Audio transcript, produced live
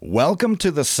Welcome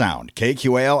to The Sound,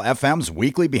 KQAL FM's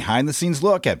weekly behind-the-scenes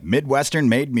look at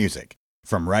Midwestern-made music.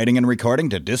 From writing and recording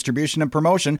to distribution and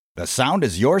promotion, The Sound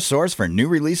is your source for new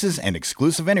releases and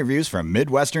exclusive interviews from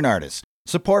Midwestern artists.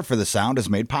 Support for The Sound is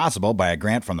made possible by a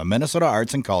grant from the Minnesota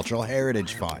Arts and Cultural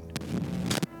Heritage Fund.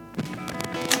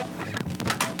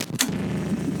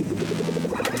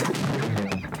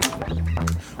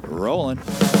 Rolling.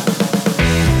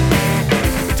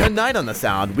 Tonight on The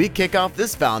Sound, we kick off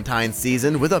this Valentine's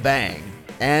season with a bang.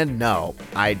 And no,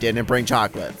 I didn't bring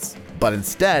chocolates. But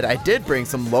instead, I did bring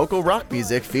some local rock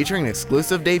music featuring an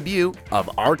exclusive debut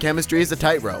of Our Chemistry is a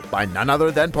Tightrope by none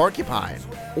other than Porcupine.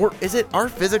 Or is it Our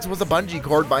Physics was a Bungee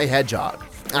Cord by Hedgehog?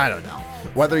 I don't know.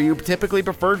 Whether you typically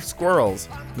prefer squirrels,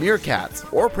 meerkats,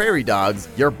 or prairie dogs,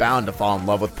 you're bound to fall in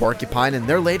love with Porcupine and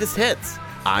their latest hits.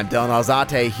 I'm Dylan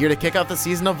Alzate, here to kick off the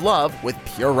season of love with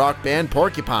pure rock band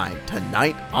Porcupine,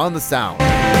 tonight on The Sound.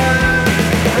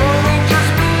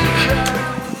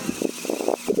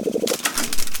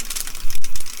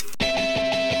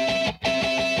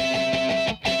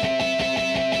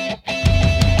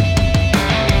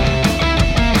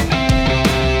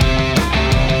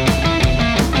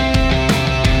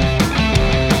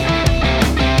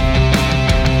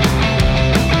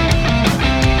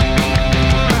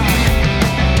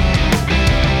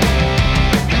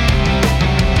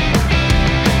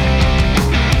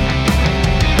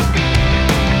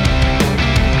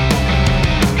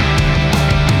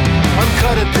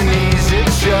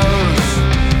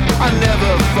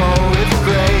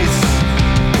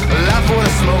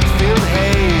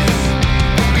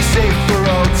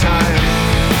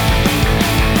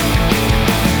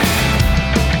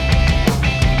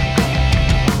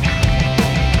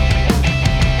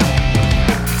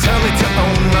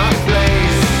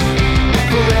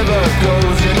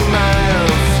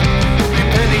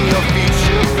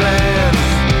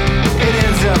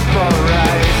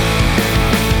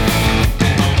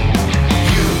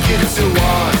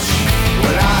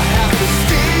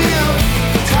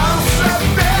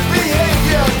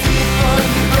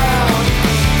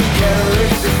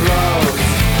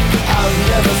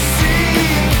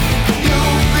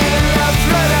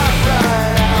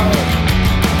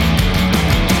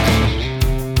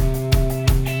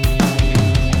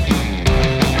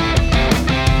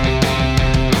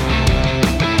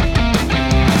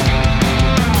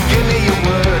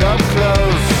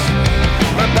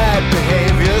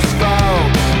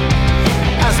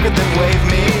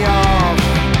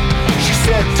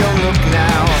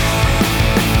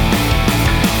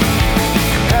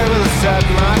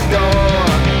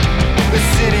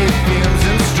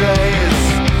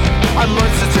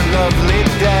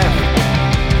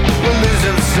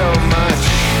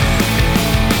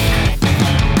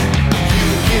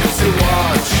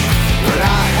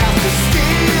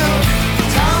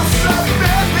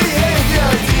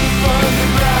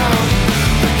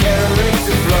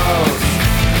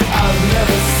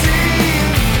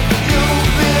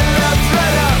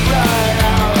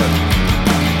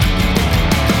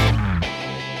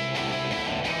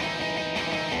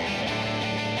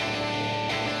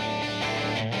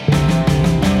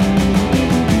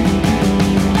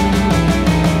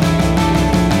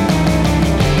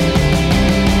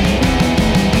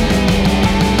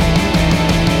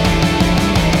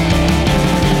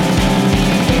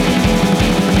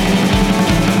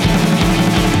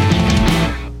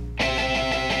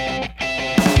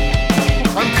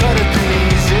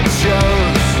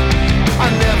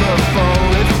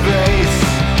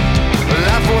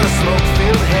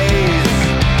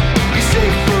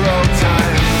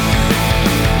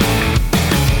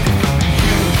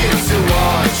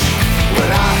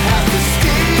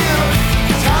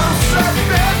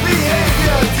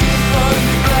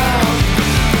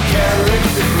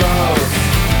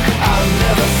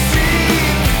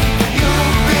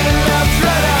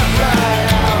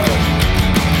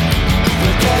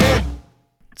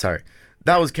 Sorry.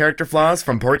 That was Character Flaws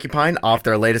from Porcupine off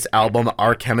their latest album,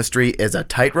 Our Chemistry is a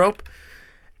Tightrope.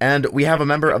 And we have a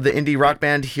member of the indie rock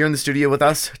band here in the studio with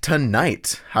us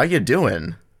tonight. How you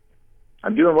doing?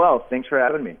 I'm doing well. Thanks for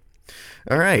having me.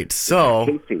 All right, so...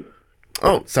 Casey.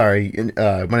 Oh, sorry.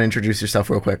 Want to introduce yourself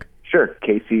real quick? Sure.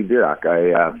 Casey Birak.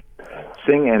 I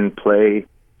sing and play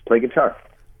guitar.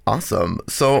 Awesome.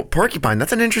 So, Porcupine,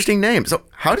 that's an interesting name. So,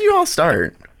 how do you all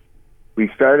start? We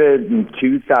started in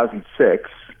 2006.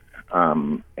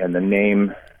 And the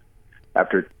name,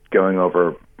 after going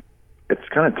over, it's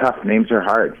kind of tough. Names are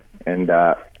hard. And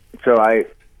so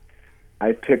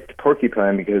I picked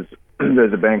Porcupine because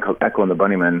there's a band called Echo and the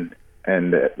Bunnymen,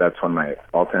 and that's one of my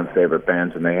all-time favorite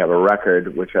bands, and they have a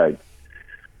record, which I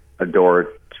adore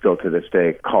still to this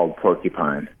day, called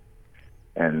Porcupine.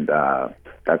 and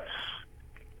that's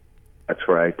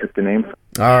where I took the name from.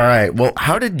 All right. Well,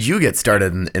 how did you get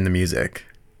started in the music?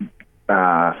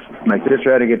 My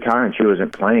sister had a guitar and she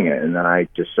wasn't playing it, and then I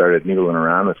just started noodling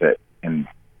around with it, and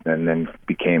then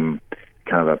became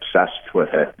kind of obsessed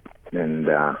with it. And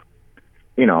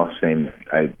same.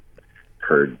 I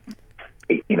heard,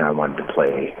 I wanted to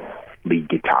play lead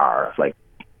guitar like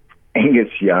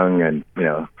Angus Young and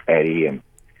Eddie and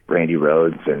Randy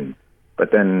Rhoads,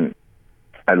 but then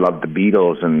I loved the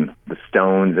Beatles and the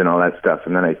Stones and all that stuff,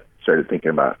 and then I started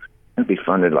thinking about it'd be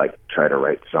fun to try to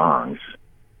write songs,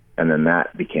 and then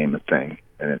that became a thing,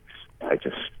 and I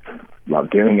just love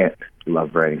doing it,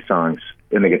 love writing songs,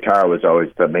 and the guitar was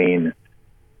always my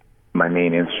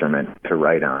main instrument to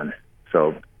write on.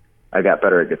 So I got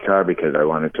better at guitar because I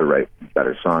wanted to write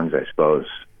better songs, I suppose.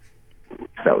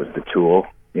 That was the tool,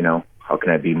 how can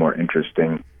I be more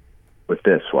interesting with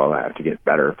this? Well, I have to get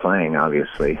better playing,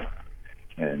 obviously.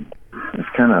 And it's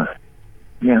kind of,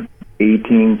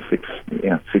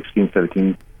 16,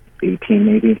 17, 18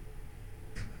 maybe.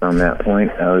 From that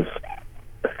point, I was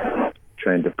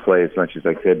trying to play as much as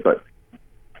I could. But,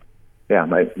 yeah,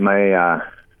 my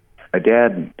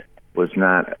dad was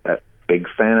not a big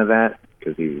fan of that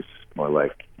because he was more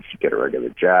like, you should get a regular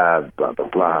job, blah, blah,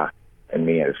 blah. And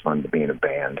me, it was fun to be in a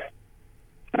band.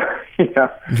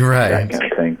 Right. That kind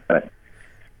of thing. But,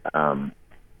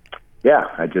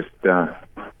 I just,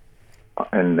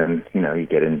 and then, you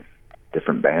get in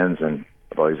different bands, and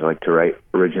I've always liked to write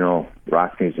original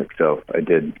rock music. So I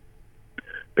did a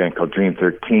band called Dream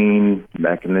 13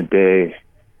 back in the day,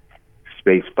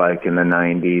 Space Bike in the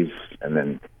 90s, and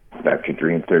then back to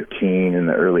Dream 13 in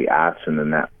the early aughts, and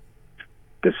then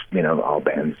all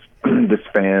bands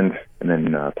disband, and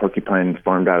then Porcupine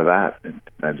formed out of that. And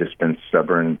I've just been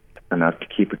stubborn enough to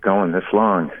keep it going this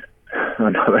long,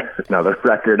 another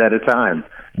record at a time.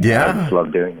 Yeah, I just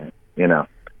love doing it. You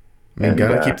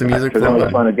gotta keep the music flowing. flowing.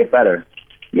 It's fun to get better.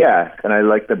 Yeah, and I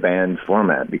like the band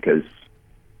format because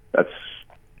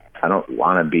I don't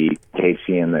want to be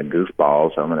Casey and the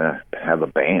Goofballs. I'm gonna have a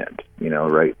band.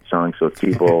 Write songs with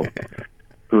people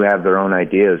who have their own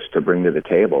ideas to bring to the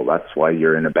table. That's why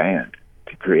you're in a band,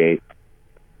 to create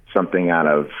something out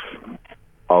of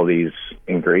all these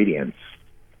ingredients,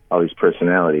 all these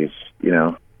personalities,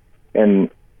 And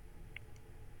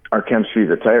our chemistry,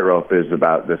 the Tightrope, is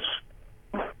about this.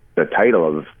 The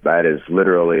title of that is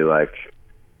literally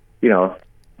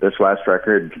this last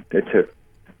record, it took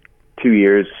 2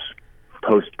 years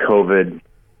post-COVID.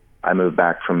 I moved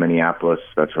back from Minneapolis.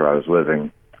 That's where I was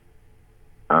living.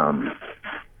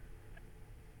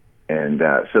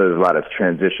 So there's a lot of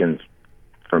transitions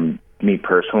from me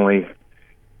personally.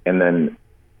 And then,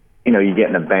 you get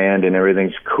in a band and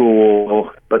everything's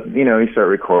cool, but, you start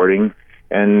recording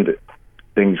and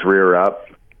things rear up,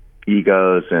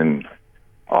 egos and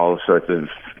all sorts of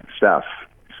stuff.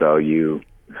 So you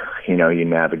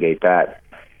navigate that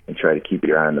and try to keep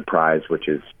your eye on the prize, which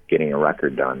is getting a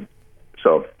record done.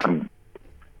 So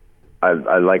I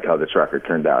like how this record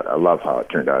turned out. I love how it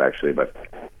turned out, actually, but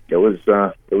it was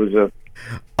a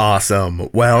awesome.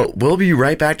 Well, we'll be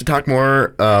right back to talk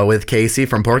more with Casey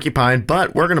from Porcupine,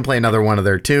 but we're going to play another one of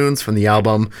their tunes from the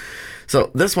album.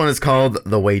 So this one is called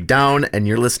The Way Down, and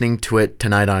you're listening to it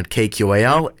tonight on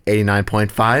KQAL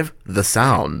 89.5, The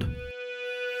Sound.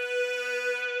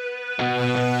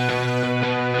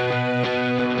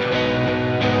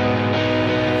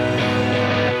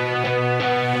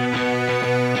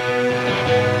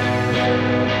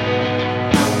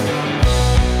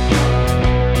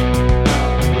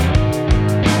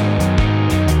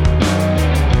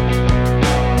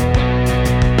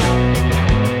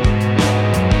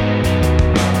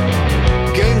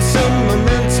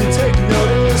 Momentum, take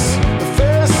notice. The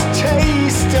first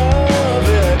taste of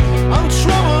it.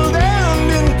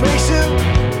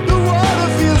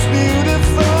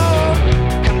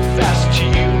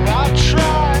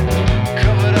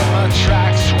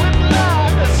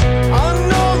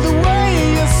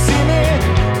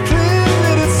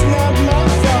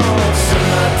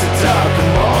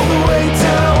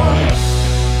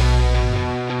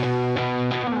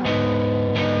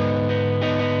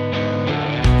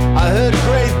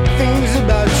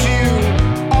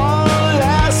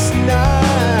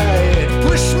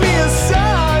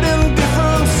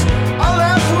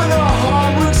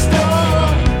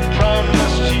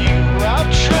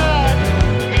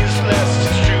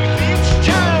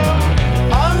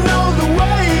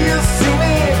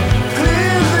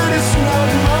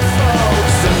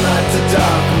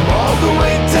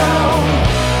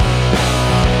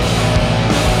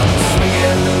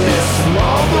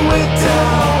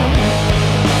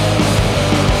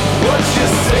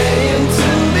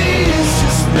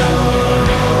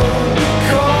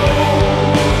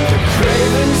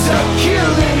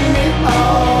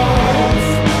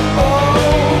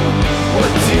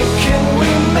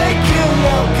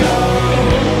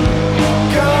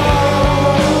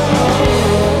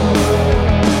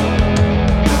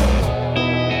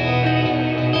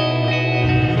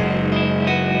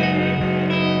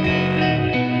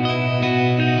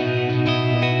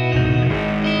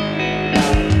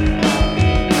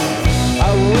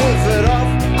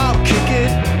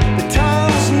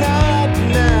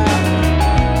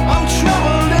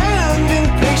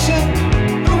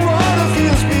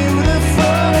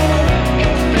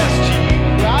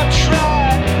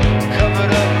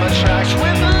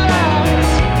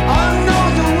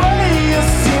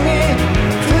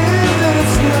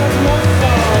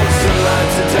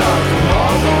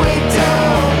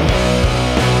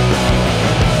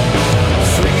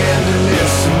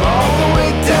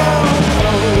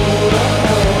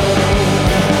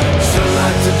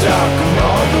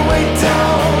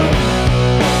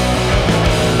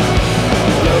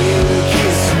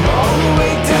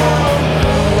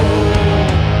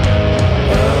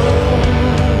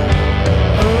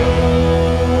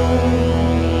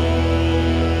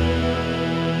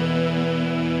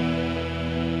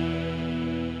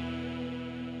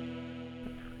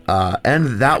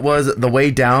 And that was The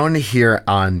Way Down here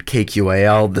on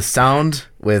KQAL, The Sound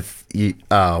with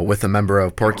a member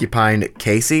of Porcupine,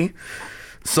 Casey.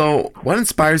 So what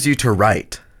inspires you to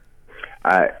write?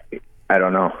 I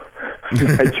don't know.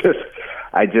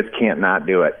 I just can't not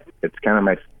do it. It's kind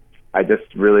of I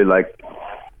really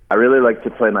like to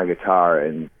play my guitar,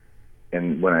 and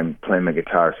when I'm playing my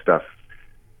guitar stuff,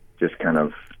 just kind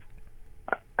of,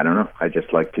 I don't know, I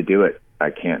just like to do it. I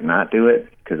can't not do it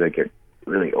because I get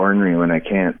really ornery when I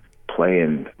can't play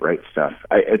and write stuff.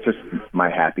 It's just my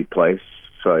happy place.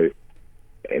 And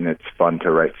it's fun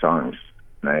to write songs.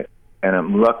 And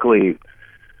I'm luckily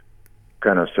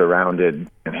kind of surrounded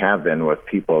and have been with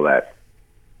people that,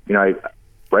 I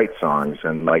write songs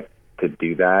and like to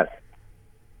do that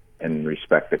and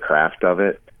respect the craft of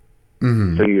it.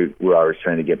 Mm-hmm. So we're always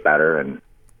trying to get better and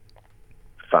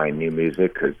find new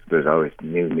music, because there's always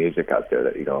new music out there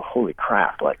that you go, holy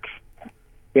crap, like,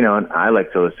 and I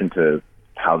like to listen to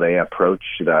how they approach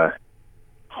the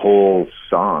whole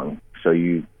song. So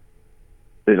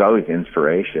there's always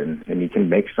inspiration, and you can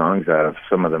make songs out of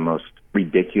some of the most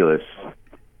ridiculous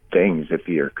things if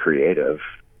you're creative.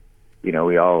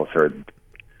 We all have heard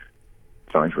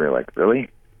songs where you're like, really?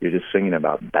 You're just singing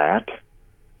about that?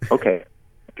 Okay,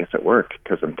 I guess it worked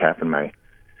because I'm tapping my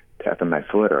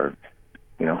foot, or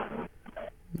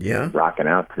rocking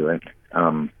out to it.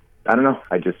 I don't know.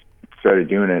 I just started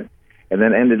doing it, and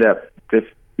then ended up just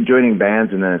joining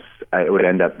bands, and then I would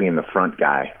end up being the front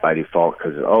guy by default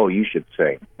because, you should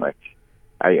sing. Like,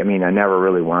 I never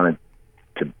really wanted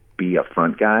to be a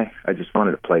front guy. I just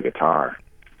wanted to play guitar,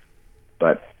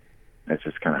 but that's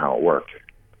just kind of how it worked.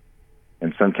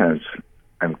 And sometimes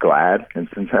I'm glad, and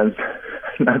sometimes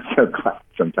not so glad.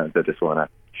 Sometimes I just want to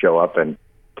show up and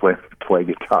play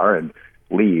guitar and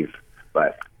leave.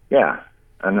 But yeah,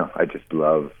 I don't know. I just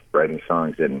love writing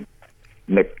songs. And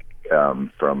Nick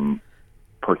from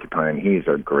Porcupine, he's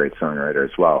a great songwriter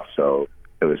as well. So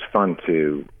it was fun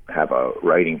to have a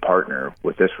writing partner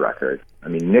with this record. I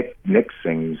mean, Nick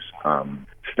sings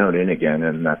 "Snowed In Again,"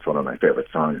 and that's one of my favorite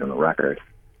songs on the record.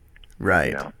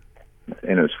 Right.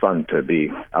 And it was fun to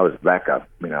be. I was backup.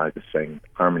 I just sang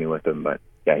harmony with him. But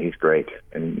yeah, he's great.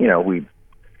 And we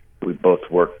both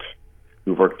worked.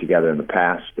 We worked together in the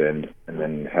past, and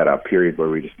then had a period where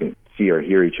we just didn't see or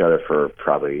hear each other for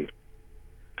probably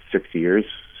 7 years.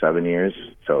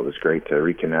 So it was great to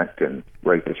reconnect and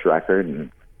write this record,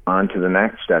 and on to the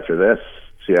next after this.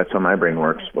 See, that's how my brain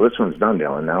works. Well, this one's done,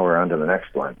 Dylan. Now we're on to the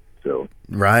next one. So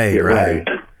right.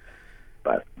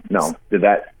 But no, did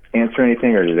that answer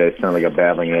anything, or did I sound like a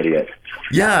babbling idiot?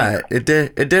 Yeah, it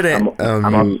did. It did.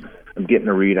 I'm getting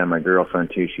a read on my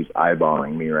girlfriend too. She's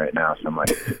eyeballing me right now, so I'm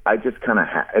like, I just kind of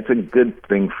it's a good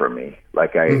thing for me.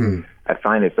 Like I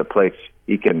find it's a place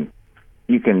you can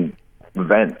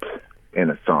vent in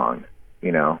a song,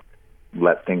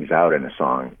 let things out in a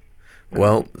song.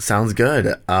 Well, sounds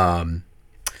good. I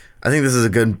think this is a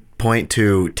good point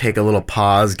to take a little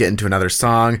pause, get into another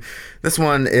song. This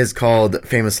one is called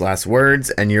Famous Last Words,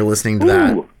 and you're listening to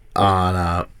that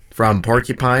on from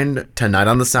Porcupine Tonight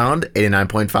on the Sound,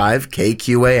 89.5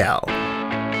 KQAL.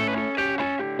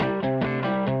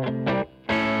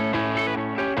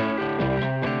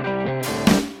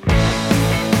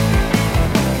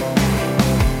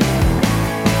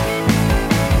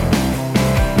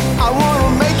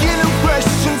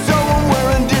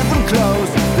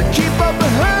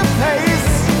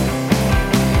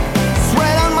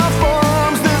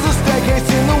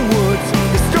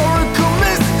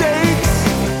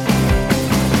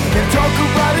 Talk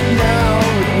about it now,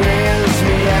 it wears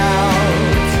me out.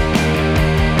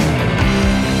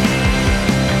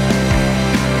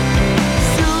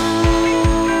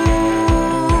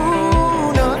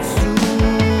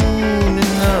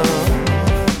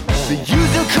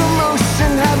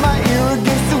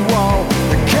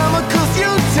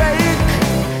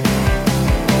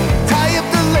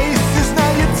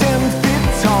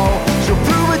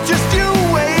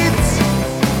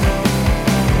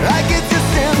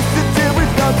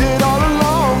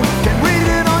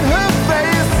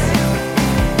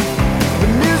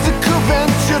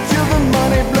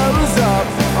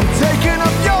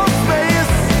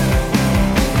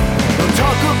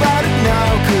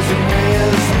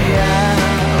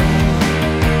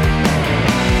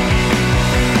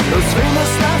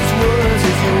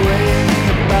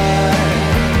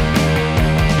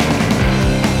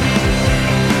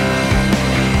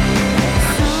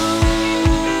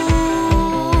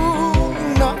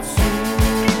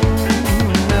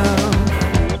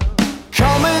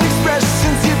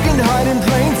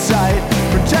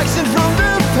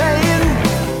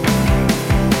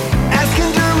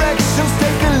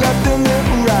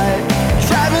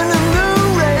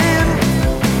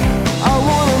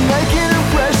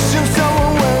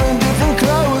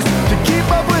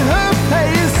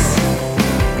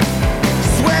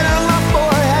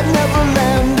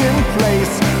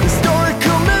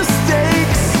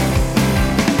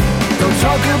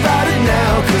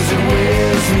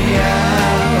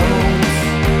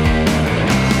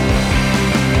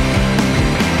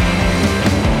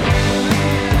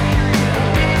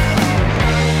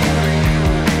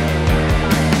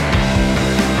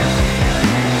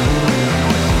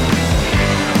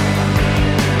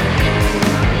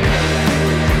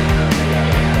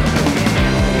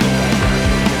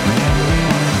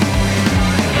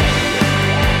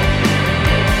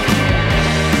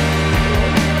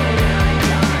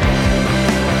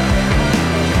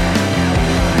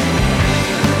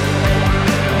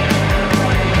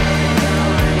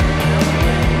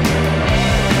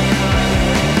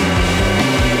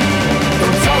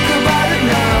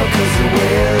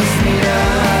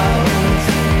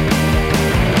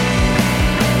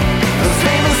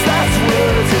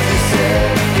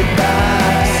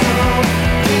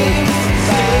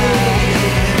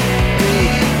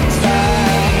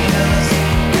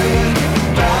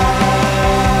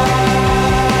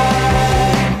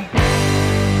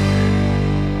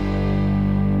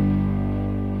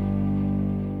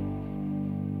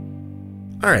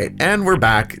 All right, and we're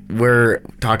back. We're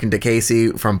talking to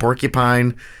Casey from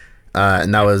Porcupine,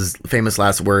 and that was Famous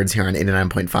Last Words here on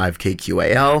 89.5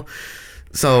 KQAL.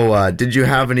 So did you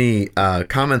have any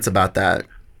comments about that?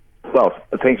 Well,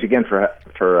 thanks again for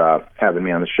having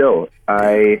me on the show.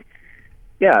 I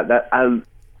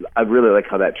really like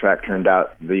how that track turned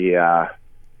out. The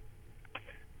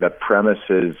premise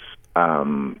is,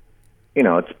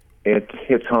 it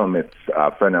hits home. It's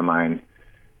a friend of mine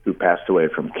who passed away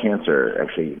from cancer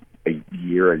actually a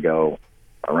year ago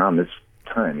around this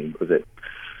time. Was it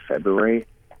February?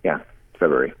 Yeah,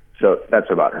 February. So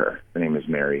that's about her. Her name is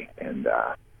Mary, and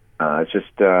it's just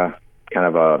kind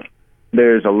of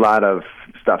there's a lot of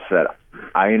stuff that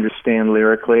I understand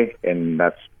lyrically, and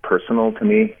that's personal to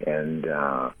me, and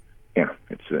I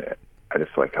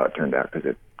just like how it turned out because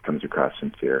it comes across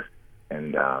sincere,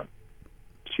 and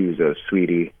she was a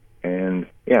sweetie, and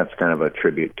yeah, it's kind of a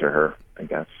tribute to her, I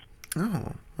guess.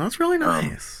 Oh, that's really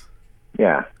nice.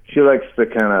 Yeah, she likes the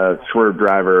kind of Swerve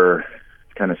Driver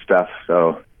kind of stuff,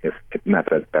 so not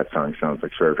that song sounds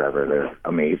like Swerve Driver, they're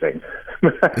amazing.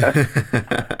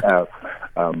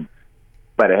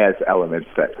 But it has elements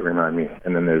that remind me,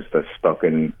 and then there's the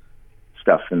spoken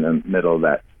stuff in the middle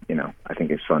that, I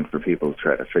think is fun for people to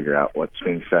try to figure out what's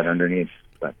being said underneath.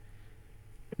 But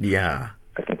yeah,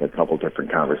 I think a couple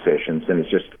different conversations, and it's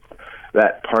just,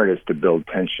 that part is to build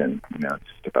tension, it's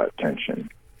just about tension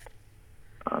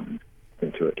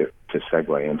into it to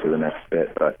segue into the next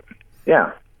bit. But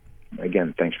yeah,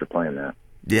 again, thanks for playing that.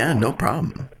 Yeah, no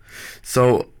problem.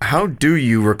 So how do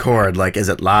you record? Like, is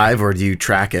it live or do you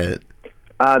track it?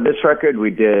 This record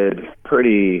we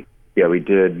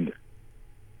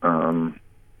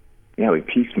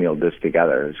piecemealed this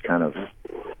together. It's kind of,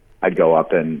 I'd go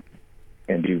up and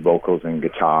do vocals and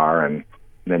guitar, and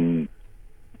then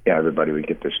everybody would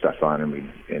get their stuff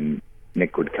on, and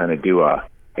Nick would kind of do a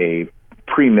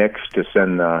pre-mix to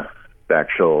send the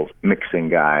actual mixing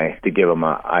guy to give him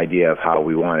an idea of how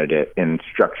we wanted it in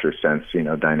structure sense,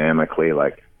 dynamically,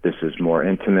 like this is more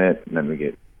intimate, and then we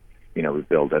get, we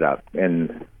build it up.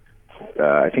 And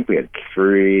I think we had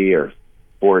 3 or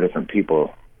 4 different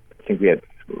people. I think we had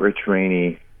Rich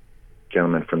Rainey,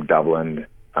 gentleman from Dublin,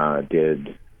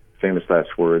 did Famous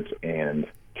Last Words and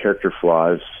Character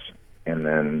Flaws, and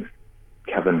then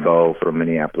Kevin Bowe from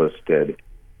Minneapolis did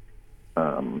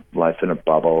Life in a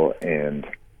Bubble and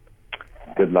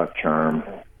Good Luck Charm,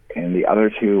 and the other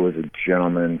 2 was a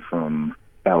gentleman from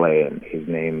LA, and his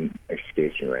name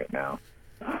escapes me right now.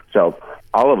 So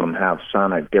all of them have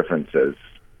sonic differences,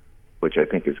 which I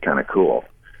think is kind of cool.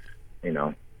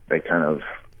 They kind of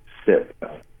sit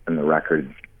in the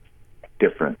record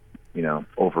different,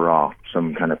 overall.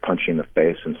 Some kind of punch you in the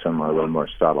face, and some are a little more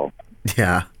subtle.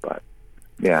 Yeah. But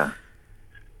yeah.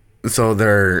 So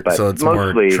it's mostly,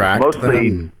 more tracked.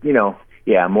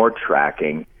 More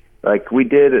tracking. Like we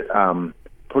did,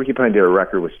 Porcupine did a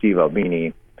record with Steve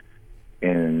Albini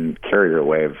in Carrier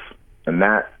Wave, and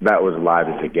that was live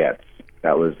as it gets.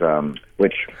 That was,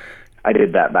 which I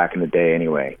did that back in the day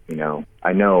anyway.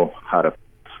 I know how to.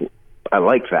 I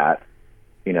like that,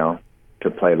 to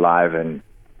play live and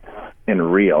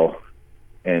real,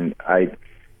 and I,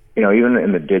 even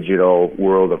in the digital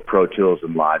world of Pro Tools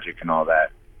and Logic and all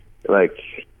that, like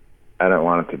I don't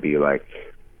want it to be like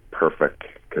perfect,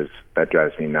 because that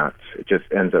drives me nuts. It just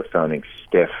ends up sounding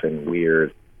stiff and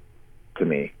weird to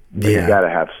me. Yeah. You got to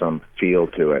have some feel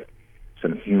to it,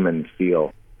 some human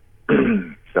feel.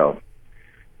 So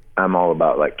I'm all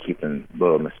about like keeping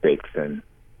little mistakes in.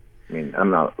 I mean,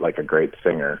 I'm not like a great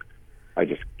singer. I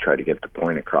just try to get the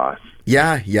point across.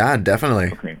 Yeah,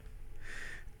 definitely. Okay.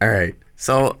 All right.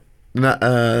 So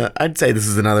I'd say this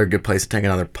is another good place to take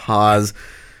another pause.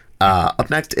 Up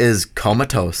next is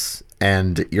Comatose,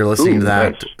 and you're listening to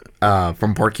that nice.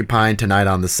 From Porcupine tonight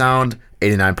on The Sound,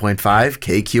 89.5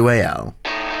 KQAL.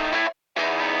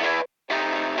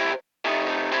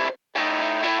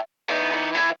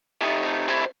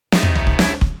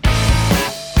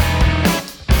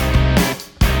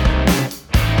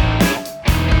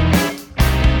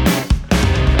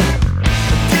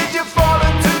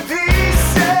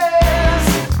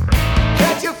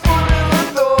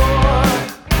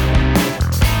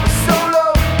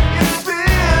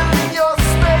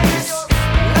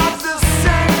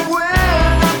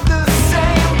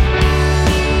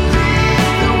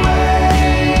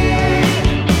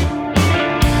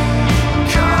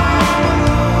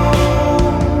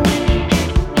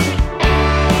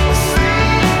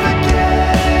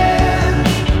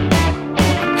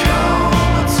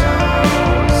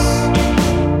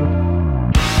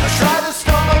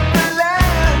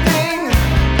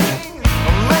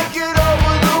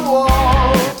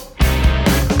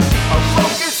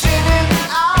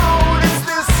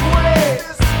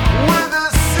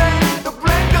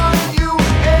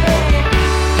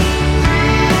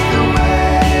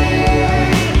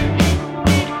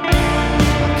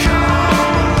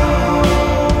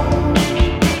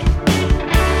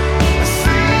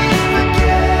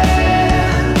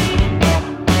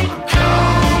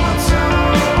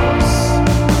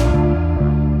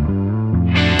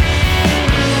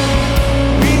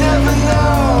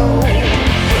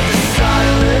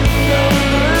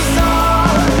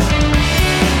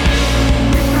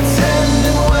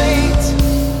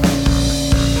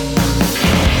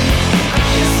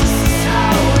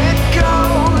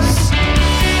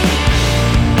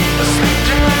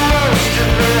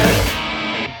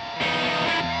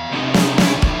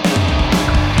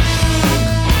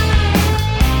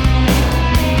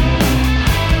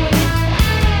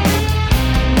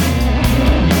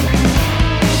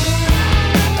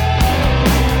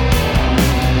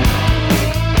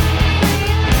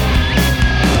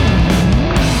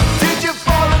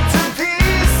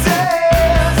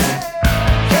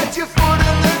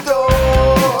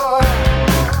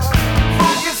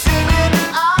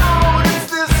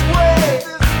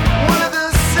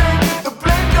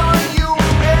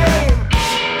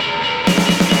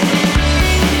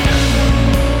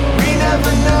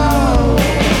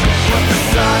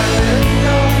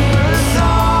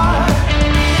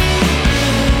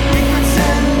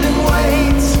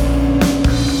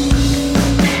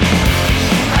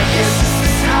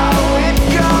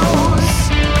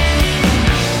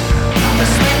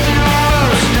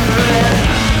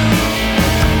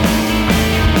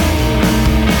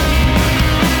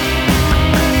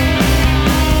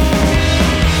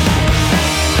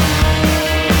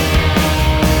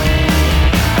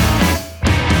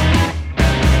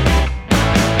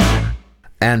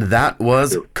 And that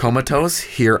was Comatose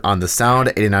here on the Sound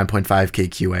 89.5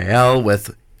 KQAL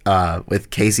with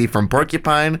Casey from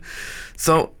Porcupine.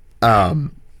 So, what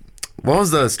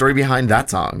was the story behind that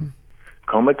song?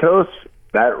 Comatose,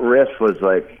 that riff was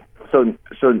like, so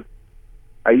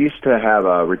I used to have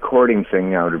a recording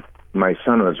thing. My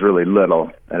son was really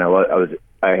little, and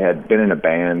I had been in a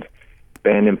band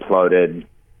imploded,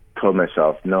 told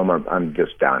myself, no more, I'm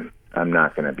just done. I'm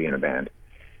not going to be in a band.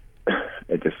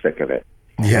 I'm just sick of it.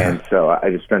 Yeah. And so I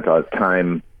just spent all the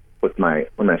time when my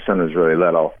son was really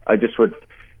little. I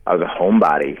was a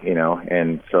homebody,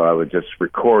 and so I would just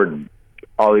record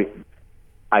all the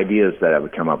ideas that I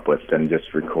would come up with and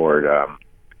just record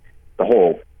the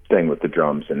whole thing with the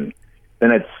drums. And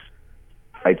then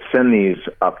I'd send these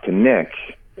up to Nick,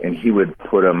 and he would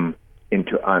put them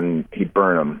he'd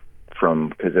burn them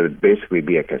because it would basically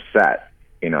be a cassette.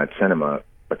 I'd send him a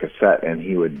cassette, and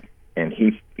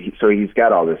so he's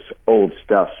got all this old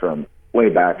stuff from way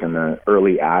back in the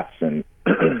early acts, and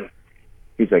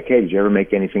he's like, hey, did you ever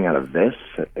make anything out of this?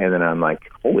 And then I'm like,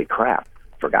 holy crap,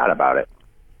 forgot about it.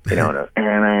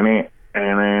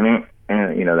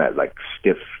 That like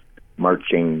stiff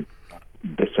marching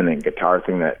dissonant guitar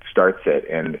thing that starts it,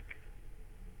 and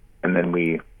then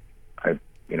we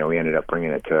ended up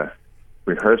bringing it to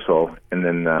rehearsal, and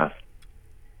then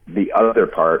the other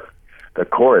part, the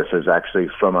chorus, is actually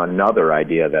from another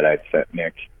idea that I'd sent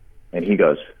Nick, and he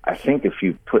goes, I think if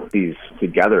you put these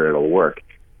together, it'll work.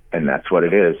 And that's what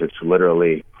it is. It's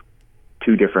literally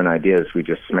two different ideas we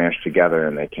just smashed together,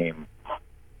 and it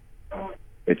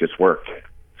just worked.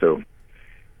 So,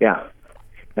 yeah.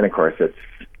 And of course,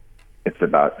 it's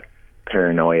about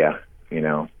paranoia,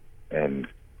 and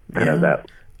that.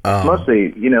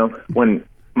 Mostly, when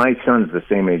my son's the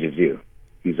same age as you,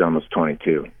 he's almost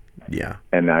 22. Yeah.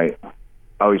 And I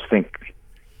always think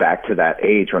back to that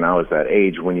age, when I was that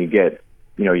age, when you get,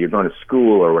 you're going to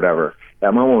school or whatever,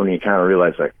 that moment when you kind of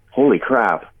realize, like, holy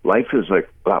crap, life is like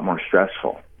a lot more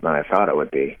stressful than I thought it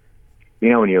would be.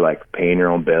 When you're like paying your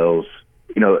own bills,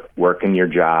 working your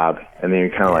job, and then you're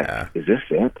kind of like, is this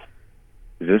it?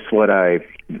 Is this what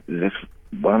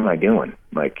am I doing?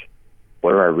 Like,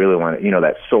 what do I really want to,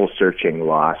 that soul searching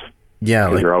loss. Yeah.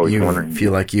 Like you're always you wondering,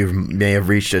 feel like you may have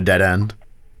reached a dead end.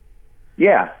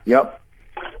 Yeah. Yep.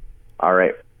 All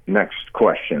right. Next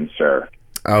question, sir.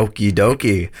 Okie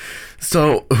dokie.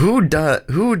 So who does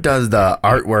the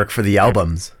artwork for the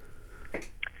albums?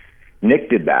 Nick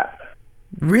did that.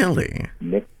 Really?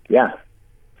 Nick, yeah.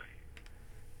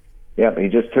 Yeah, but he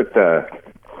just took I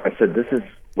said, this is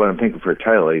what I'm thinking for a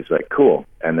title. He's like, cool.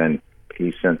 And then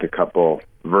he sent a couple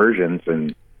versions,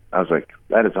 and I was like,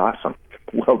 that is awesome.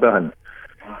 Well done.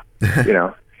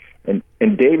 And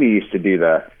Davey used to do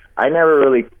I never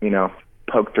really,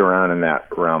 poked around in that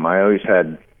realm. I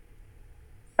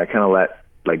kind of let,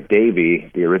 like, Davey,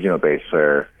 the original bass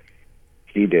player,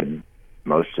 he did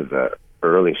most of the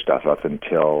early stuff up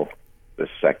until the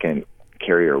second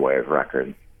Carrier Wave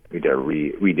record. We did a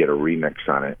remix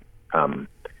on it, and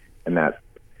that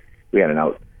we had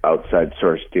an outside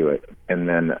source do it, and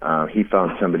then he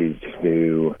found somebody to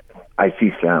do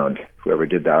IC Sound, whoever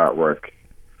did that artwork.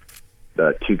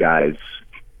 The two guys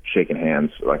shaking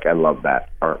hands, like, I love that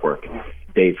artwork.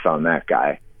 Dave found that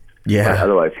guy. Yeah. But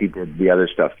otherwise, he did the other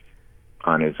stuff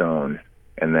on his own.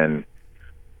 And then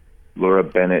Laura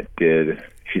Bennett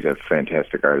she's a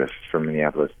fantastic artist from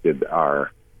Minneapolis, did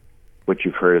What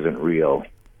You've Heard Isn't Real,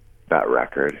 that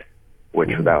record, which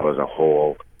that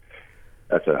was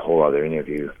that's a whole other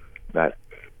interview. That's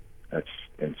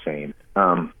insane.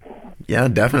 Yeah,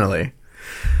 definitely.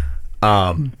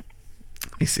 Let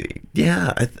me see.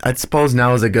 Yeah, I suppose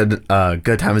now is a good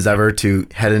time as ever to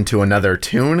head into another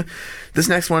tune. This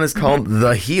next one is called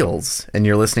The Heels, and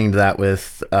you're listening to that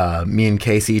with me and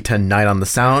Casey tonight on the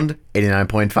Sound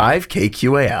 89.5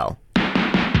 KQAL.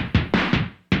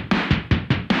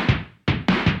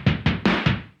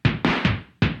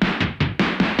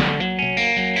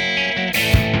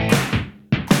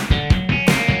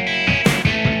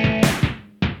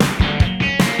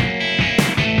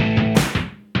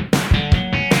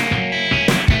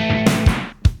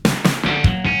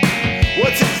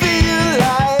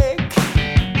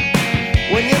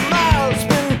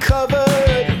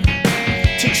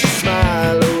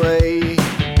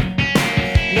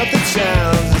 Nothing's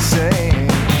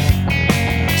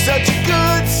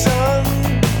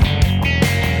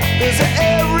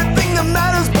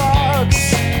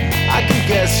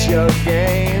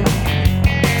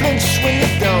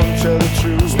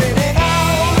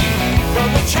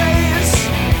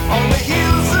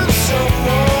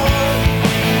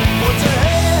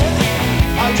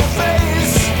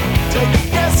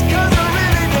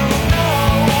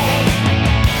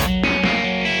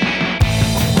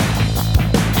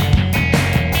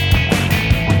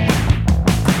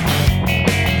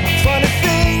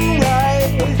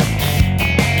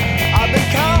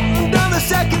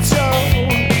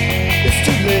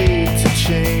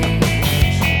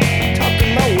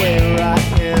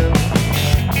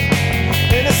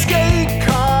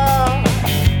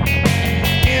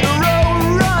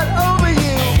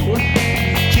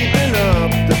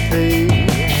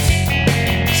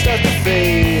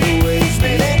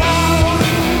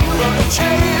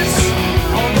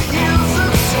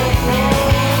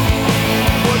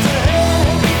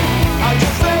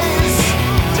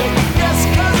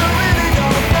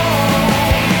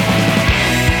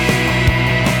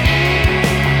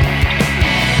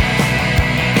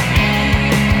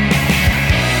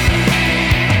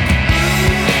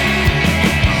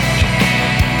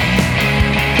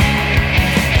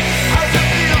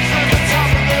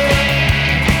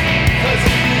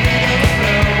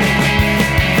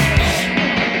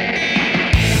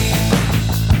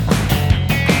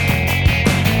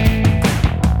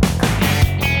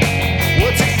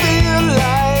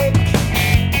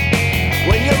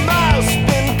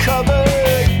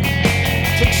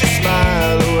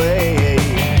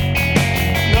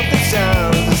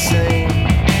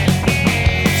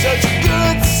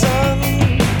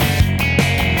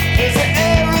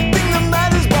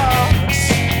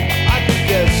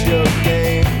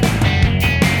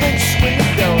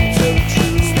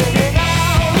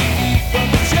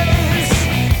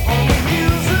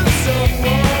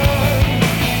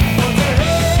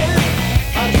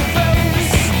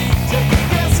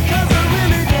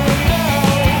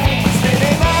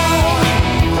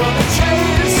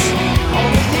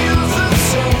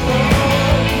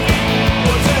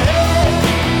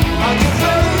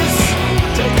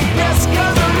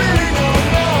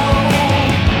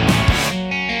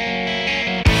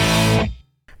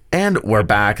And we're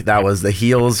back. That was the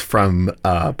Heels from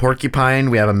Porcupine.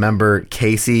 We have a member,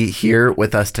 Casey, here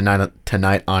with us tonight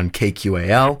on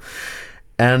KQAL.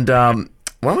 And why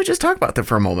don't we just talk about that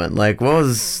for a moment? Like, what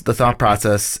was the thought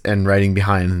process and writing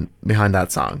behind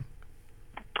that song?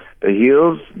 The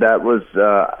Heels, that was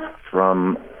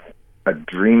from a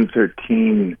Dream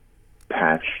 13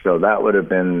 patch. So that would have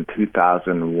been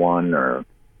 2001 or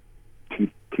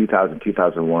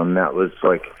 2001. That was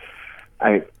like,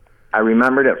 I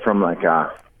remembered it from like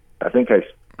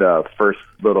the first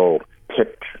little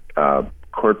picked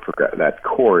chord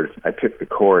I picked the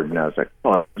chord and I was like,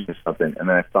 oh, this is something. And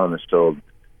then I found this old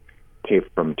tape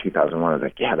from 2001. I was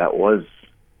like, yeah, that was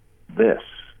this.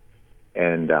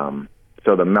 And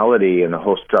so the melody and the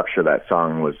whole structure of that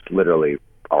song was literally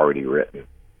already written.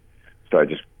 So a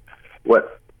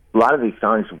lot of these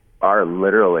songs are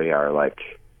like,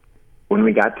 when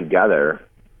we got together,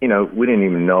 we didn't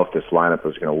even know if this lineup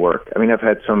was going to work. I mean, I've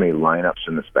had so many lineups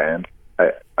in this band.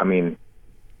 I mean,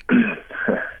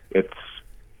 it's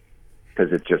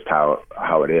because it's just how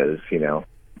it is, You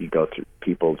go through,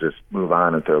 people just move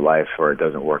on with their life or it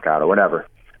doesn't work out or whatever.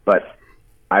 But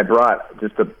I brought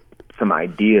just some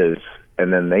ideas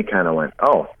and then they kind of went,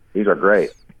 oh, these are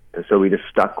great. And so we just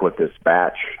stuck with this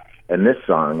batch. And this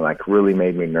song like really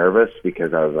made me nervous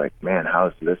because I was like, man,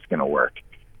 how's this going to work?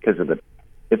 Because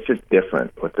it's just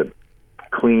different with the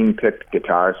clean picked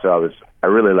guitar. So I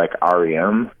really like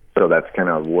REM. So that's kind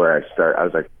of where I start. I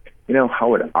was like, how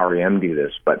would REM do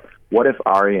this? But what if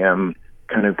REM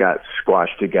kind of got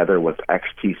squashed together with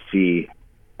XTC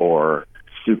or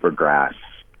Supergrass?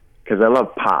 Because I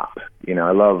love pop.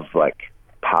 I love like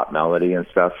pop melody and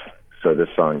stuff. So this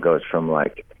song goes from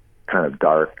like kind of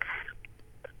dark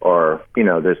or,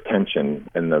 there's tension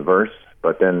in the verse,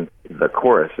 but then the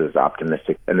chorus is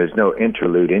optimistic and there's no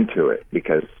interlude into it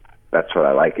because that's what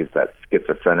I like is that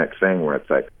schizophrenic thing where it's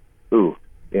like, ooh,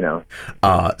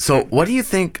 So what do you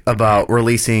think about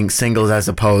releasing singles as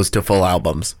opposed to full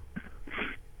albums?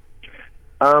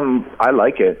 I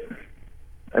like it.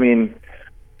 I mean,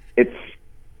 it's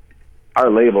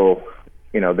our label,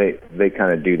 they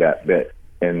kind of do that bit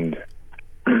and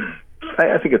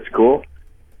I think it's cool.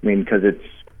 I mean, because it's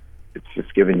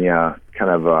just giving you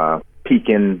kind of a peek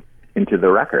into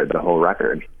the whole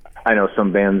record. I know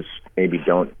some bands maybe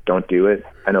don't do it.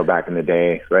 I know back in the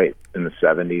day, right, in the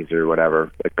 70s or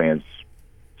whatever, like bands,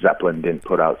 Zeppelin didn't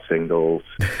put out singles,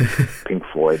 Pink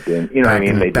Floyd didn't. You know what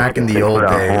I mean? Back in the old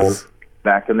days.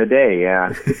 Back in the day,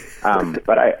 yeah.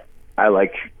 But I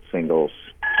like singles.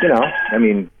 I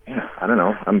mean, I don't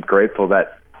know. I'm grateful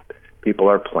that people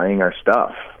are playing our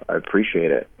stuff. I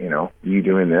appreciate it. You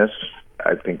doing this,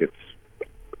 I think it's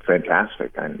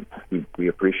fantastic, and we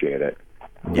appreciate it.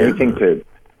 Yeah. Anything to,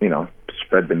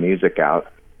 spread the music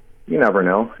out. You never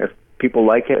know. If people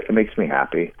like it, it makes me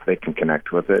happy. They can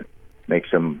connect with it,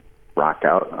 makes them rock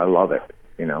out. I love it.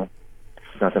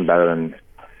 It's nothing better than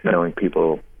knowing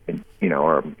people,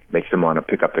 or makes them want to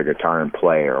pick up their guitar and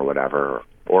play or whatever,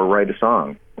 or write a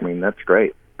song. I mean, that's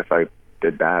great. If I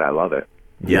did that, I love it.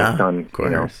 Yeah, my son, of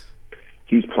course.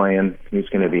 He's playing. He's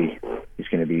going to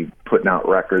be putting out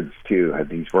records too.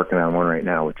 He's working on one right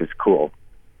now, which is cool.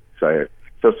 So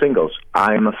singles,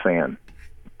 I'm a fan.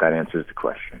 That answers the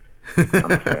question.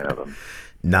 I'm a fan of them.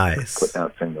 Nice. Putting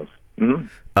out singles.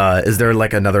 Mm-hmm. Is there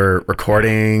like another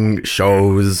recording,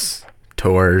 shows,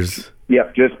 tours?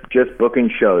 Yep, just booking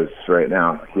shows right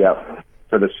now. Yep,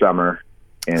 for the summer.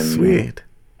 And sweet.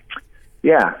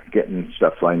 Getting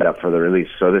stuff lined up for the release.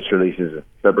 So this release is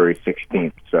February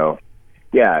 16th. So,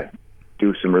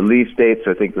 do some release dates.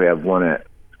 I think we have one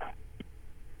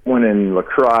in La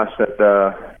Crosse at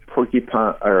the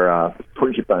Porcupine,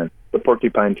 the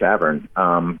Porcupine Tavern.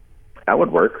 That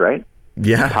would work, right?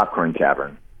 Yeah. Popcorn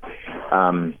Tavern.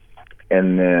 And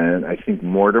then I think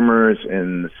Mortimer's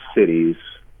in the cities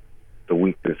the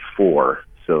week before.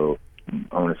 So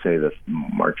I want to say the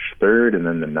March 3rd and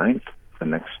then the 9th. The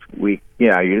next week.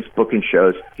 Yeah, you're just booking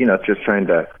shows, just trying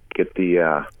to get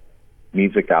the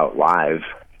music out live.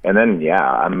 And then,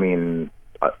 I mean,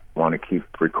 I want to keep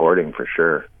recording for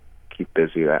sure. Keep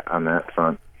busy on that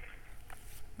front.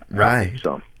 Right.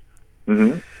 So.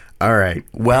 All right.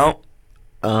 Well,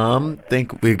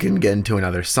 think we can get into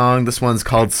another song. This one's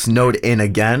called Snowed In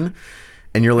Again.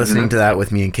 And you're listening to that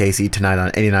with me and Casey tonight on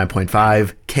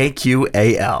 89.5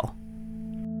 KQAL.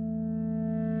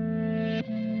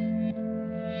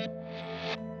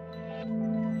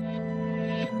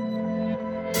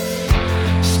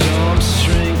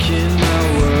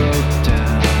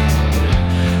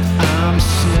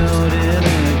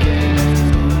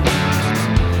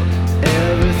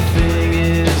 Everything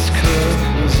is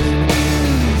closing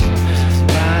in,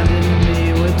 blinding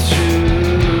me with truth.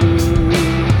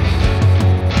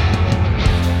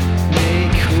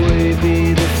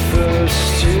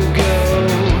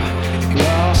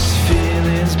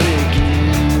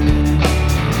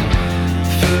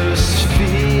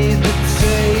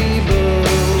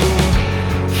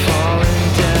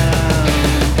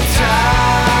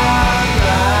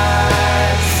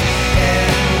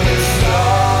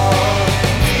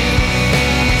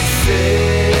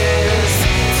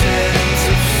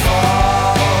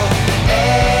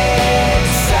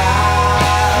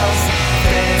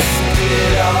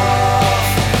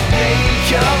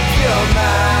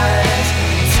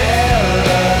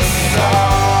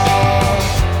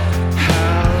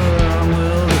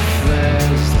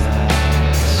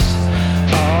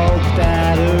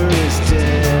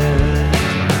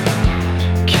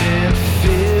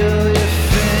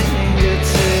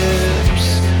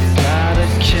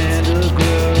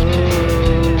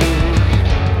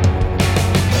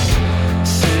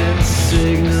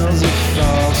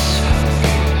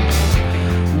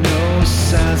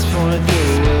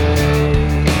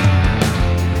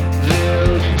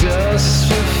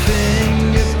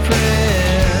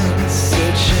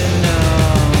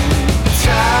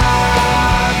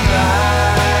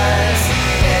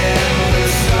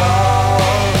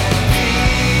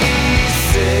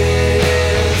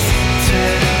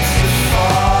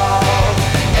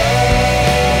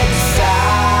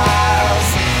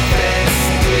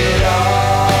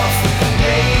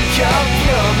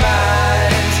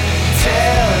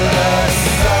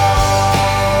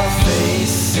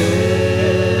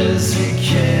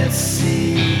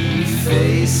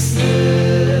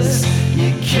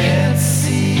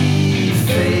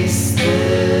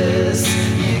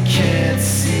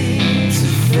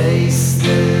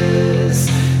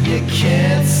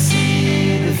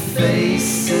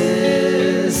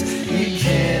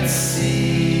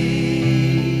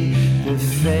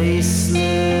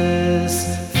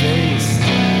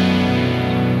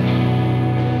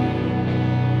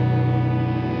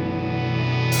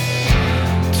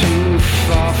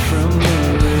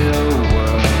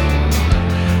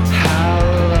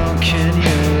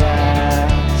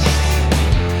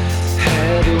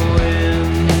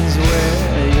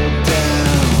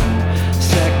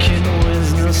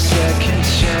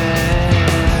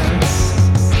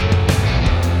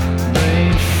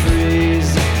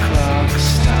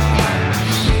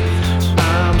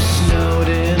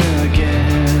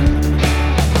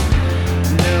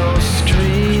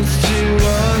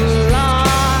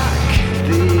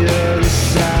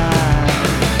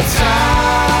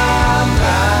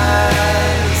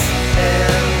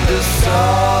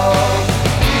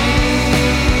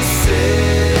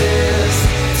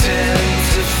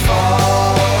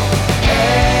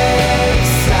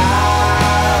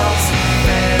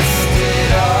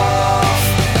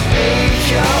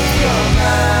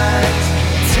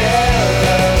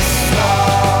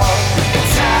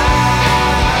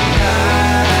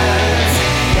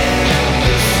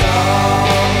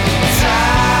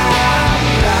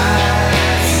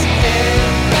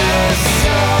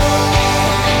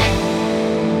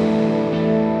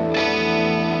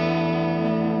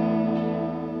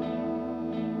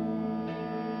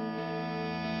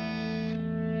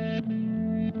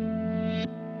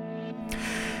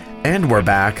 And we're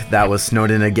back. That was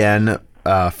Snowed In Again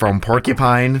from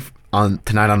Porcupine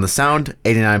tonight on The Sound,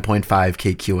 89.5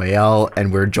 KQAL,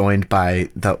 and we're joined by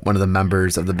one of the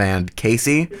members of the band,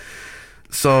 Casey.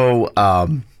 So why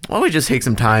don't we just take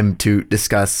some time to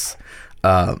discuss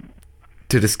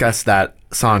that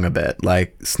song a bit,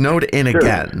 like Snowed In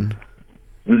Again.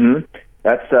 Mm-hmm.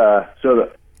 That's as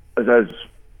I was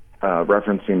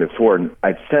referencing before,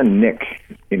 I'd send Nick,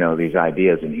 these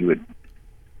ideas, and he would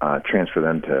transfer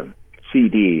them to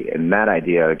CD. And that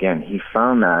idea, again, he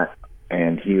found that,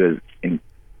 and he was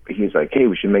like, hey,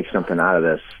 we should make something out of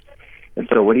this. And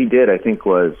so what he did, I think,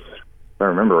 was, if I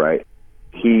remember right,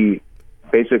 he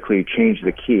basically changed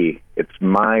the key. It's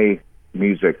my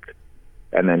music,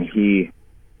 and then he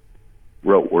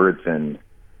wrote words and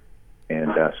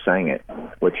sang it,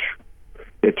 which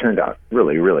it turned out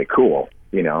really, really cool,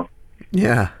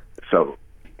 Yeah. So,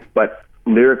 but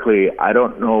lyrically, I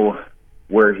don't know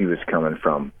where he was coming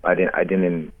from. I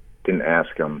didn't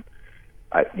ask him.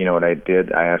 You know what I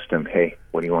did? I asked him, hey,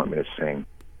 what do you want me to sing?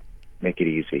 Make it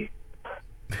easy.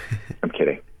 I'm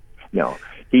kidding. No,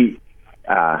 he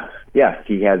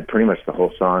had pretty much the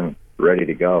whole song ready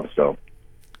to go. So,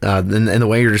 and the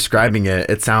way you're describing it,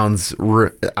 it sounds.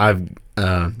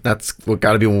 That's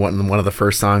got to be one of the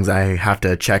first songs I have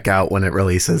to check out when it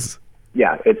releases.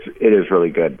 Yeah, it is really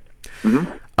good.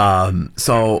 Mm-hmm.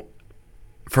 So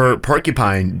for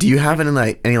Porcupine, do you have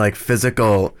any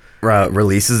physical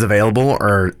releases available,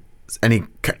 or any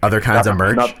other kinds of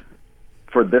merch? Not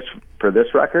for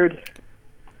this record,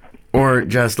 or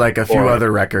just like a few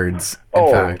other records.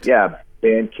 In fact. Yeah,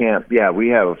 Bandcamp. Yeah, we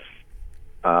have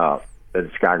the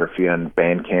discography on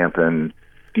Bandcamp, and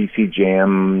DC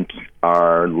Jam,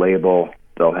 our label,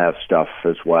 they'll have stuff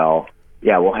as well.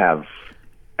 Yeah, we'll have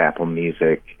Apple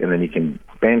Music, and then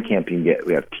Bandcamp,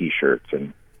 we have T-shirts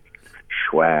and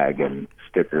swag and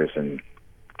stickers and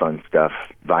fun stuff.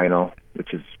 Vinyl,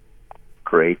 which is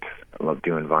great. I love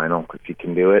doing vinyl because you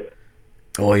can do it.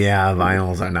 Oh yeah,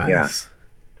 vinyls are nice.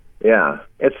 Yeah,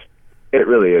 it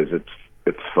really is.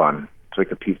 It's fun. It's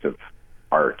like a piece of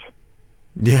art.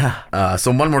 Yeah.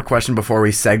 So one more question before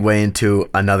we segue into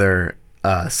another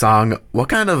song. What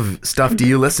kind of stuff do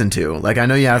you listen to? Like, I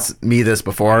know you asked me this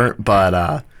before,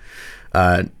 but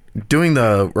doing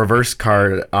the reverse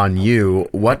card on you,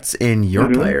 what's in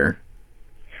your player?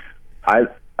 I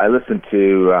listen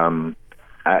to on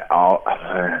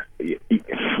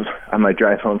my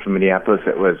drive home from Minneapolis,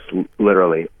 it was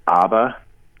literally ABBA,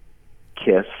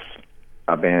 Kiss,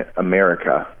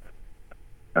 America.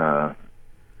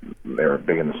 They were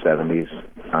big in the 70s.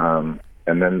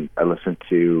 And then I listened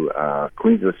to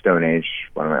Queens of the Stone Age,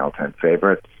 one of my all-time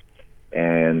favorites.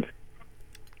 And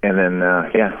then,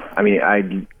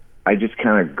 I just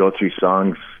kind of go through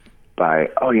songs by,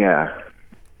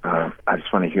 I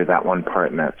just want to hear that one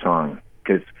part in that song.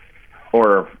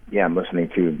 I'm listening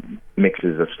to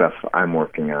mixes of stuff I'm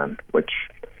working on, which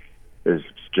is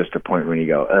just a point when you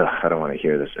go, I don't want to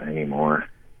hear this anymore.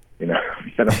 I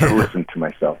don't want to listen to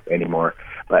myself anymore.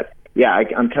 But yeah,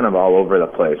 I'm kind of all over the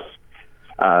place.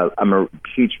 I'm a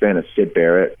huge fan of Syd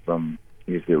Barrett.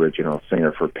 He's the original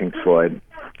singer for Pink Floyd,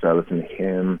 so I listen to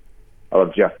him. I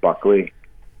love Jeff Buckley.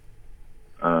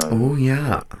 Oh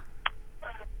yeah,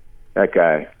 that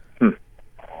guy,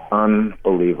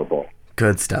 unbelievable.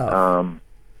 Good stuff.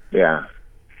 Yeah,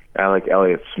 I like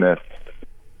Elliott Smith,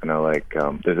 and I like.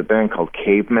 There's a band called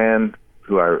Caveman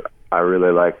who I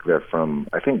really like. They're from,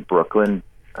 I think, Brooklyn.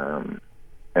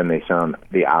 And they sound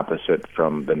the opposite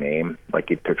from the name. Like,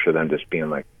 you'd picture them just being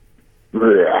like,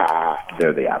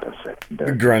 they're the opposite.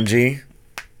 They're grungy.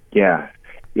 Yeah,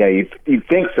 you'd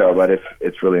think so, but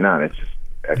it's really not. It's just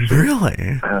actually,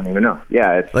 really, I don't even know.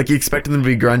 Yeah, it's like you expect them to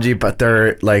be grungy, but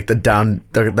they're like down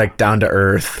to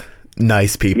earth,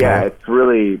 nice people. Yeah, it's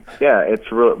really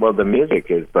well. The music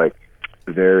is like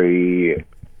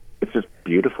it's just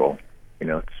beautiful.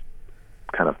 It's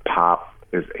kind of pop.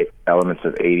 There's elements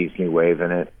of 80s new wave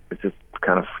in it. It's just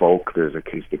kind of folk. There's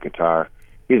acoustic guitar.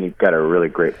 He's got a really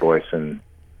great voice and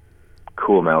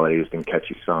cool melodies and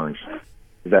catchy songs.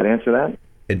 Does that answer that?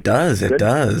 It does. It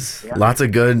does. Yeah. Lots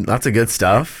of good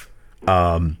stuff.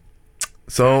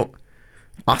 So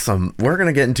awesome. We're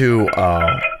gonna get into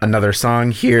another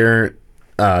song here.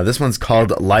 This one's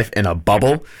called "Life in a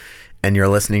Bubble," and you're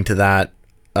listening to that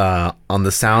on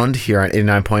The Sound here on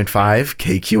 89.5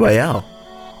 KQAL.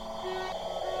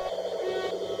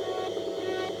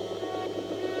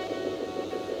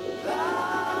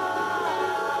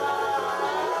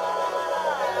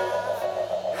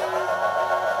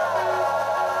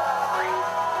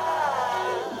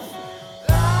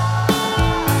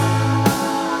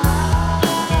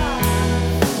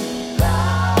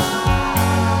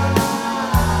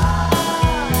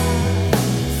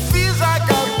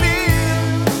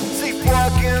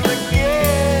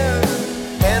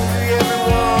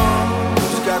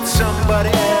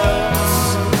 nobody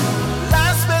else.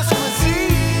 Life's best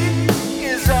cuisine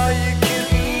is all you can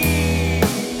eat.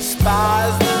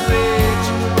 Despise the rich,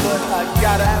 but I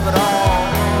gotta have it all.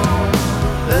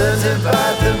 Learn to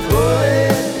bite the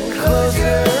bullet, close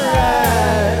your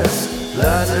eyes.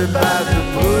 Learn to bite the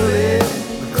bullet,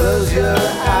 close your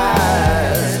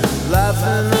eyes. Life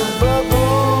in a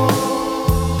bubble.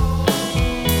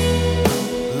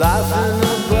 Life in a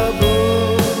bubble.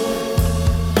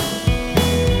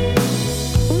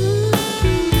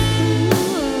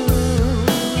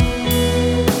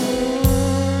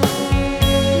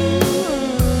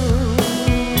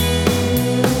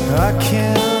 I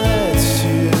can't let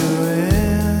you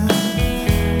in.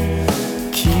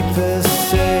 Keep a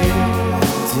safe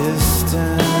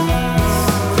distance.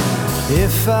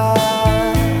 If I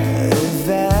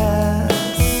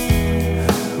advance,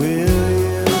 will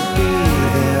you be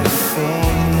there for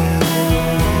me?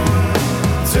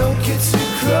 Don't get too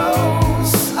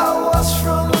close. I watch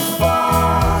from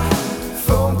afar.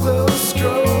 Phone close,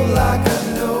 scroll like I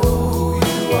know who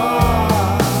you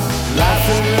are. Life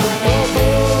in a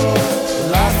bubble.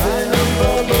 Life in a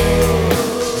bubble.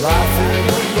 Life in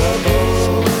a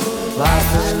bubble.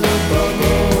 Life in a bubble.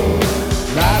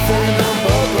 Life in a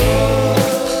bubble.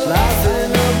 Life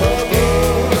in a bubble.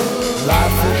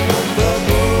 Life in a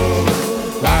bubble.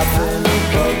 Life in a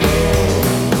bubble.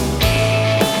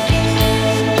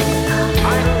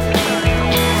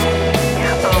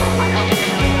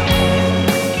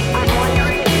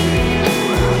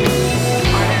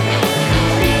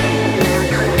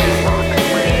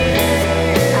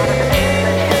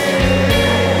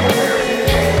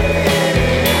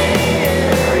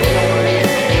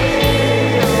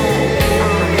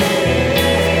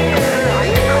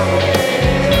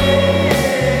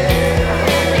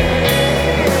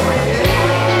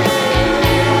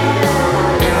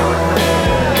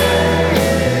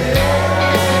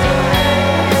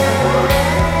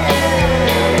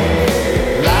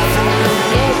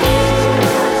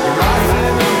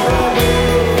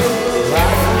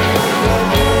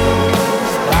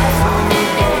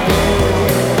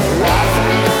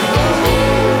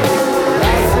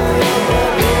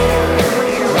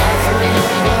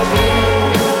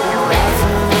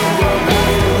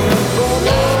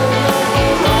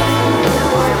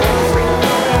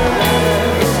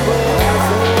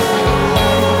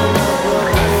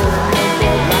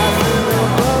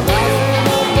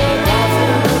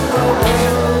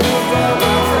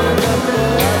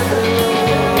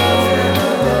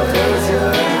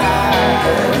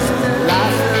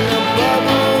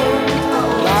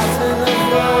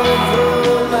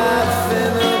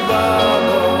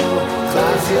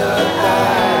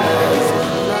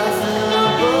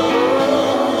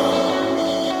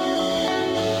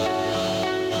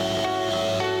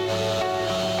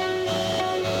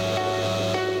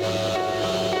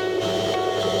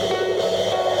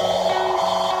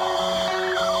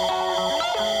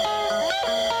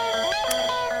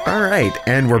 All right,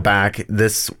 and we're back.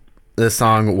 This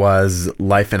song was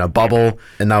Life in a Bubble,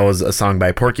 and that was a song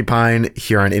by Porcupine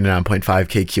here on 89.5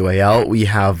 KQAL. We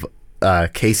have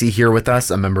Casey here with us,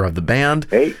 a member of the band.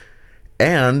 Hey.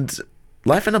 And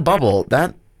Life in a Bubble.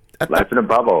 Life in a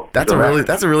Bubble. That's a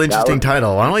really interesting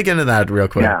title. Why don't we get into that real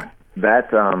quick? Yeah,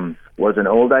 that was an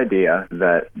old idea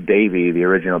that Davey, the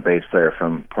original bass player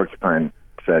from Porcupine,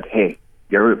 said, "Hey,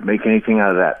 you ever make anything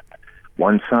out of that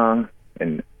one song?"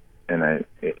 And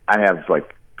I have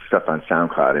like stuff on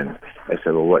SoundCloud, and I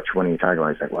said, "Well, which one are you talking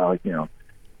about?" He's like, "Well,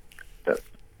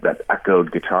 that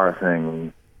echoed guitar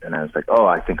thing." And I was like, "Oh,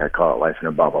 I think I call it Life in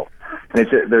a Bubble." And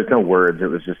there's no words. It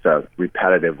was just a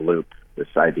repetitive loop, this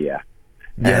idea.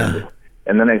 Yeah.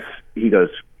 And then he goes,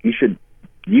 "You should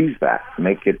use that.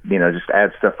 Make it, just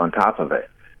add stuff on top of it."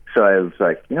 So I was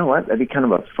like, you know what? That'd be kind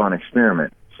of a fun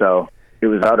experiment. So it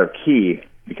was out of key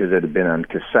because it had been on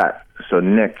cassette. So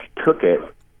Nick took it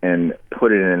and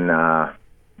put it in, I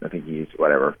think he used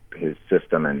his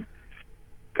system, and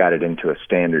got it into a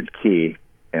standard key.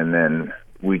 And then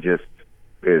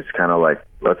it's kind of like,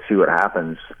 let's see what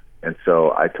happens. And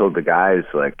so I told the guys,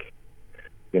 like,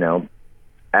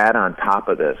 add on top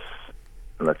of this,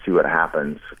 and let's see what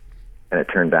happens. And it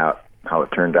turned out how it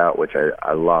turned out, which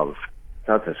I love. I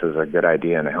thought this was a good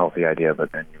idea and a healthy idea,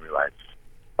 but then you realize,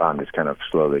 I'm just kind of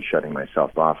slowly shutting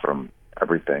myself off from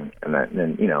everything. And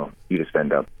then, you just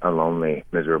end up a lonely,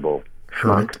 miserable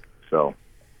schmuck. So,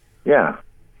 yeah.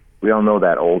 We all know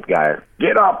that old guy.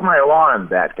 Get off my lawn,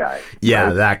 that guy. Yeah,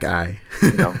 right? That guy.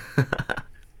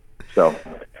 So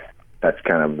that's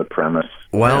kind of the premise.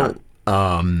 Well,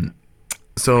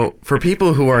 so for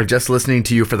people who are just listening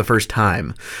to you for the first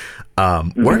time,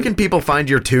 where can people find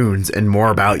your tunes and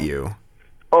more about you?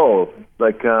 Oh,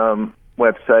 like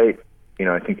website.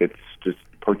 I think it's just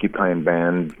Porcupine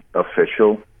Band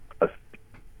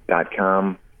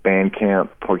Official.com, Bandcamp,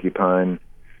 Porcupine,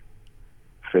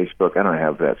 Facebook. I don't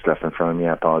have that stuff in front of me.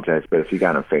 I apologize, but if you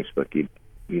got on Facebook,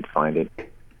 you'd find it.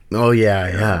 Oh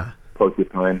yeah.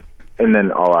 Porcupine, and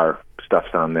then all our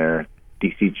stuff's on there.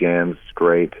 DC Jams,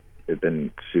 great. They've been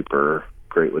super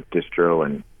great with distro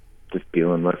and just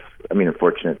dealing with. I mean, I'm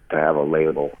fortunate to have a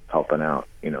label helping out.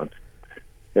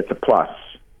 It's a plus.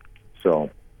 So,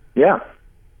 yeah.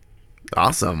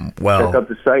 Awesome. Well, check out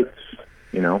the sites.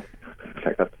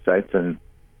 Check out the sites, and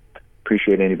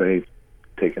appreciate anybody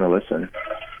taking a listen.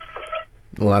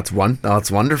 Well, that's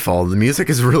wonderful. The music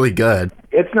is really good.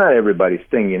 It's not everybody's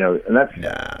thing, and that's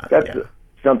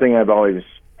something I've always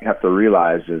have to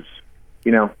realize is,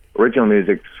 original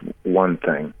music's one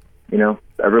thing.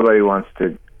 Everybody wants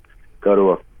to go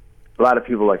to a lot of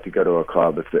people like to go to a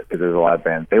club if there's a lot of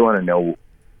bands. They want to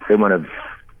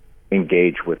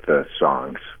engage with the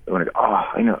songs. They want to go, oh,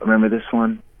 I know, remember this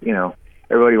one?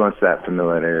 Everybody wants that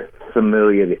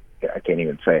familiarity. I can't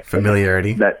even say it.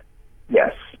 Familiarity.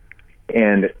 Yes.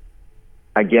 And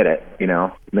I get it,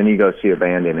 Then you go see a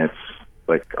band and it's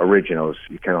like originals.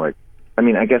 You kind of like,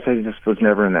 I guess I just was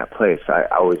never in that place. I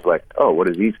always liked, oh, what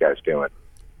are these guys doing?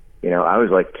 I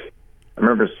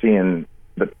remember seeing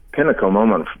the pinnacle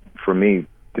moment for me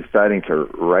deciding to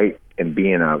write and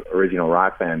be in an original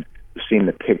rock band, seeing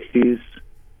the Pixies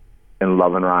and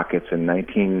Love and Rockets in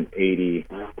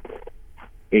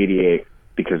 1988,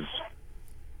 because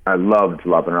I loved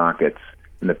Love and Rockets,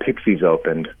 and the Pixies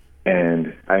opened,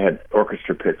 and I had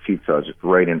orchestra pit seats, so I was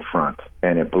right in front,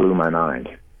 and it blew my mind,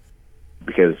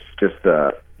 because just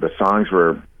the songs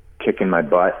were kicking my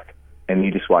butt, and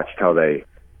you just watched how the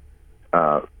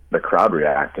crowd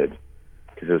reacted,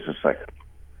 because it was just like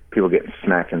people getting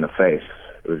smacked in the face.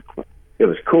 It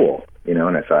was cool,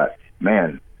 and I thought,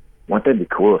 man, wouldn't that be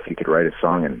cool if you could write a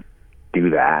song and do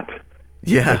that?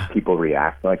 Yeah. Make people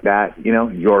react like that,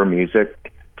 your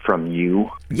music from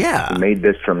you. Yeah. You made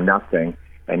this from nothing,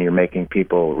 and you're making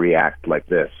people react like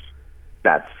this.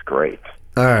 That's great.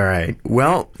 All right.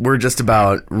 Well, we're just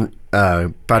about to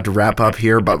wrap up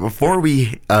here, but before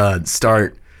we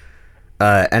start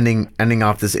ending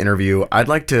off this interview, I'd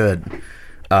like to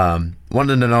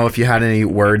wanted to know if you had any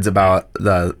words about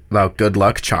Good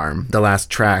Luck Charm, the last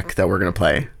track that we're gonna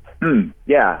play.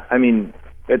 Yeah,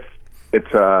 it's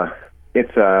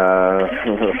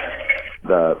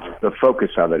the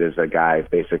focus of it is a guy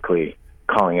basically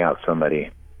calling out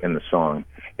somebody in the song,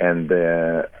 and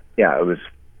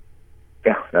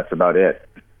that's about it.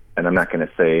 And I'm not going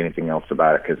to say anything else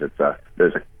about it because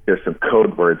there's some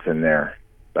code words in there,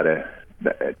 but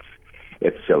it's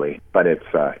silly. But it's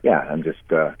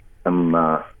I'm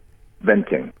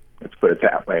venting. Let's put it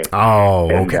that way. Oh,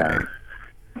 okay.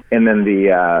 And then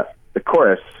the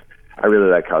chorus, I really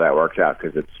like how that works out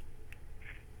because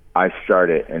I start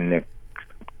it and Nick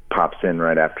pops in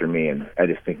right after me, and I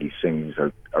just think he sings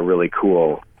a really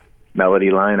cool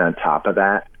melody line on top of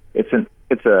that.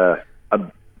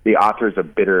 The author's a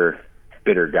bitter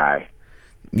guy.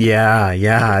 Yeah.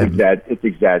 It's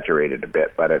exaggerated a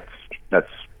bit, but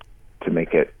that's to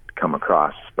make it come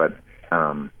across. But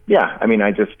it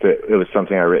was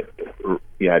something I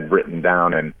had written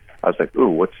down, and I was like, ooh,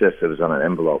 what's this? It was on an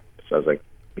envelope. So I was like,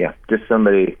 yeah, just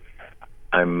somebody.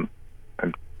 I'm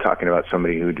talking about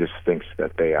somebody who just thinks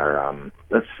that they are,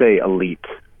 let's say, elite.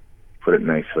 Put it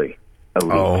nicely,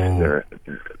 elite. Oh.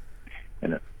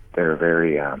 They're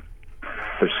very.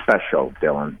 They're special,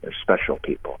 Dylan. They're special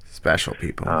people. Special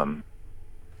people.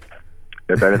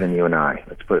 They're better than you and I.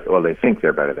 They think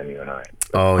they're better than you and I.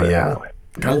 Oh yeah.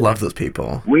 I love those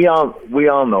people. We all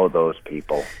know those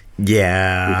people.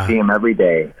 Yeah. You see them every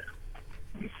day.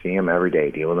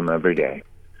 Deal with them every day.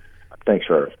 Thanks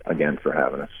again for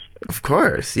having us. Of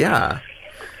course, yeah.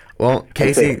 Well,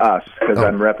 Casey, us, because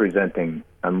I'm representing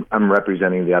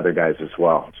the other guys as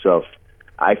well. So if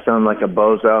I sound like a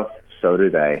bozo, so do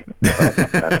they.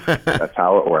 That's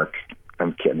how it works.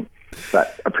 I'm kidding,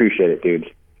 but appreciate it,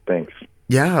 dude. Thanks.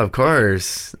 Yeah, of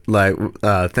course.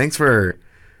 Thanks for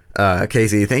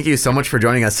Casey. Thank you so much for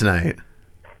joining us tonight.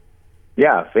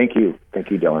 Yeah, thank you,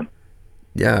 Dylan.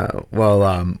 Yeah.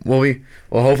 Well,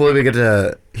 hopefully we get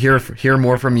to hear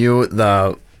more from you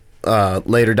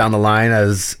later down the line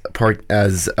as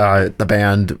the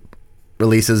band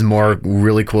releases more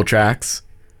really cool tracks.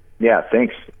 Yeah,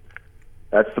 thanks.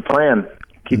 That's the plan.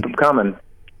 Keep them coming.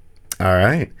 All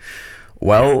right.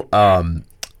 Well,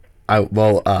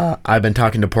 I've been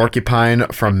talking to Porcupine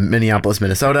from Minneapolis,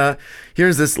 Minnesota.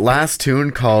 Here's this last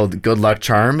tune called Good Luck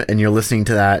Charm, and you're listening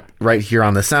to that right here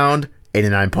on The Sound,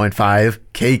 89.5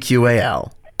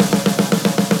 KQAL.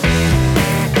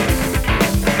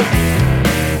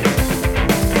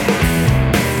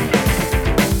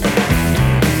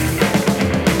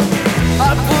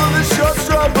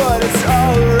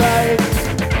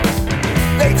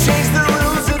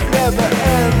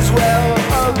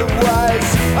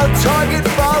 A target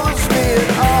follows me at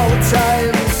all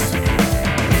times.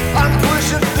 I'm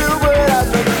pushing through, but I've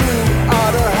no clue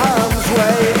out of harm's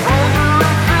way.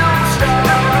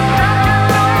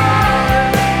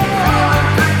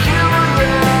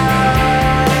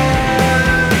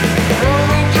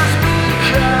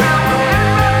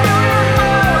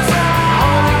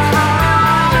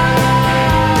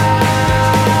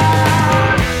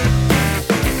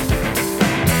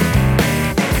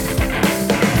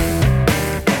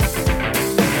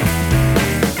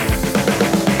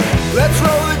 Let's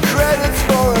roll the credits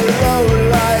for a low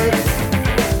life.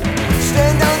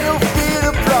 Stand on your feet,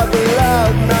 applaud the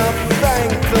loudmouth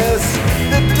thankless.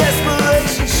 The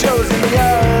desperation shows in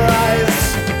your eyes.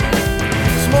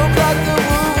 Smoke like the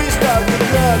movie star with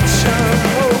bloodshot,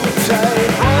 hold tight.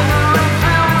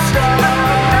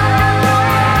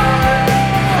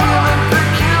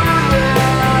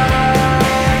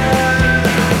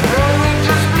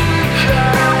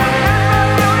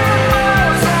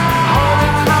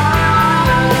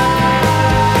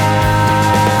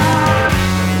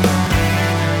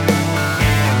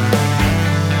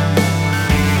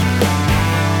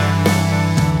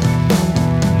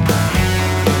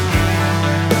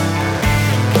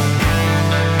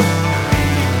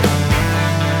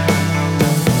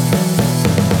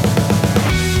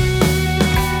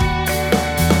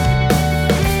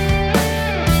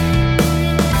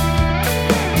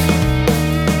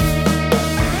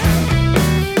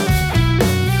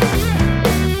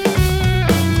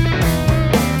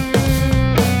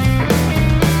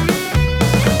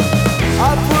 I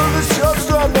pull the short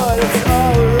straw, but it's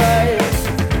alright.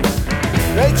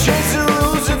 They change the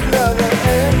rules, it never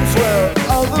ends well.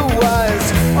 Otherwise,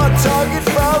 our target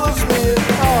follows me at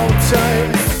all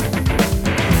times.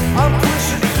 I'm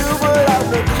pushing through, but I've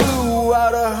no clue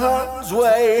out of harm's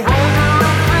way.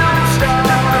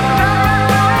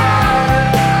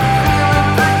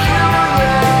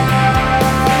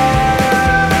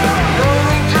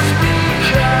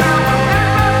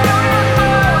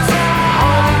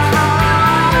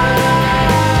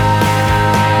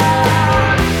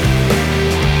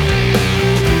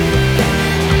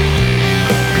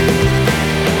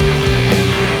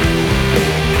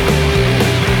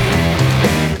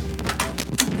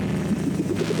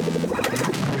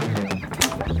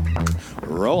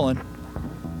 Rolling.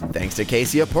 Thanks to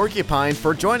Casey of Porcupine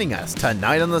for joining us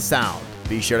tonight on The Sound.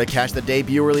 Be sure to catch the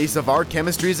debut release of Our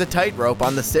Chemistry's a Tightrope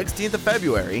on the 16th of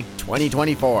February,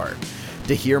 2024.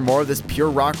 To hear more of this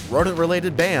pure rock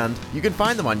rodent-related band, you can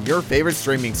find them on your favorite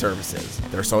streaming services,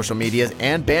 their social medias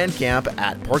and Bandcamp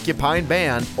at Porcupine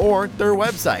Band, or their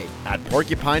website at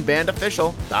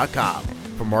porcupinebandofficial.com.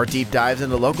 For more deep dives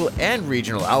into local and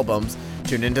regional albums,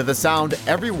 tune into The Sound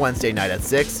every Wednesday night at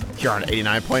 6 here on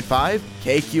 89.5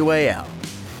 KQAL.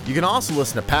 You can also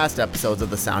listen to past episodes of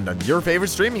The Sound on your favorite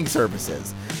streaming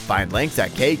services. Find links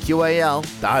at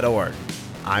KQAL.org.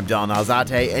 I'm Dylan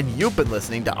Alzate, and you've been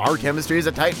listening to Our Chemistry is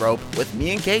a Tightrope with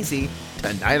me and Casey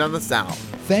tonight on The Sound.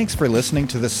 Thanks for listening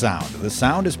to The Sound. The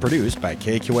Sound is produced by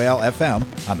KQAL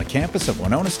FM on the campus of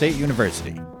Winona State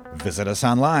University. Visit us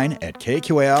online at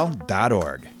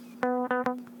KQAL.org.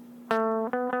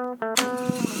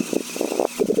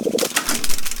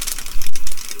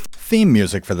 Theme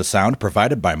music for The Sound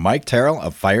provided by Mike Terrell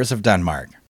of Fires of Denmark.